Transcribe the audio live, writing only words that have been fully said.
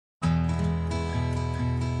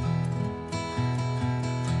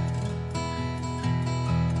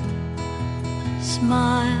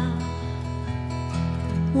Smile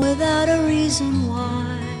without a reason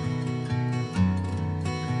why.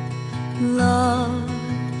 Love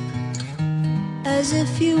as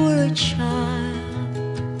if you were a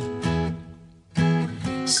child.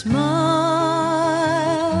 Smile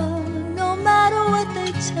no matter what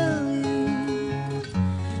they tell you.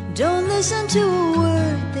 Don't listen to a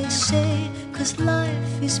word they say, 'cause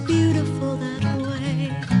life is beautiful that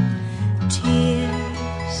way.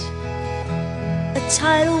 Tears, a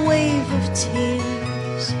tidal wave of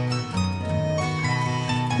tears.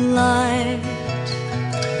 Light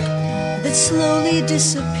that slowly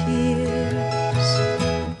disappears.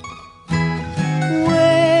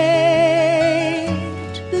 Wait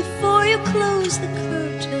before you close the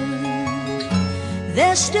curtain.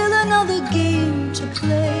 There's still another game to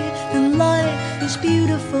play, and life is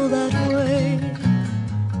beautiful that way.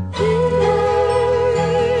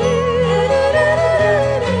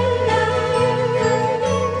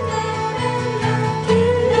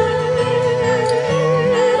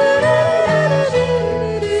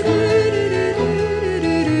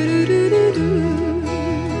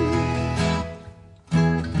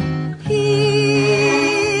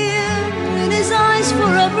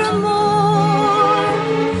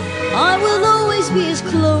 Be as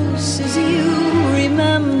close as you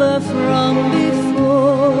remember from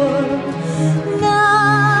before.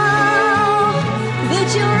 Now that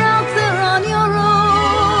you're out there on your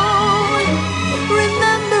own,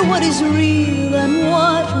 remember what is real, and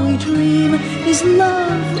what we dream is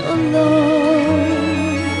love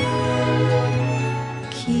alone.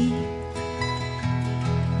 Keep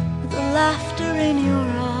the laughter in your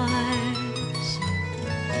eyes.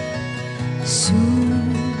 Soon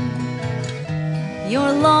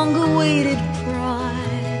your long-awaited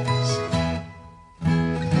prize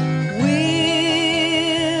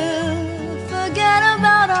we'll forget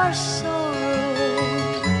about our sorrow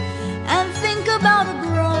and think about a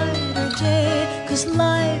brighter day, 'cause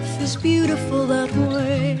life is beautiful that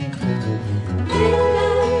way.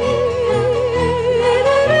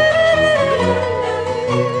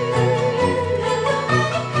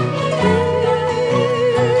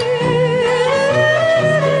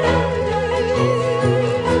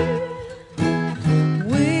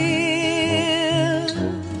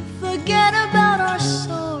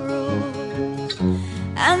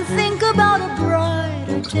 And think about a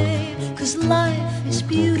brighter day, 'cause life is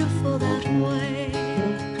beautiful that way.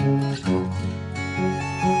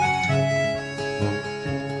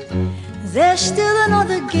 There's still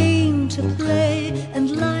another game to play, and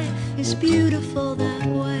life is beautiful that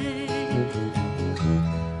way.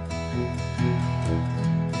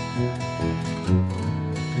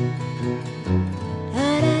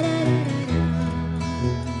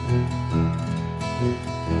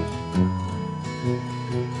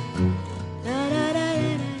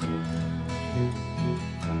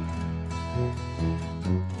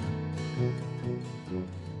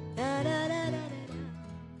 Da da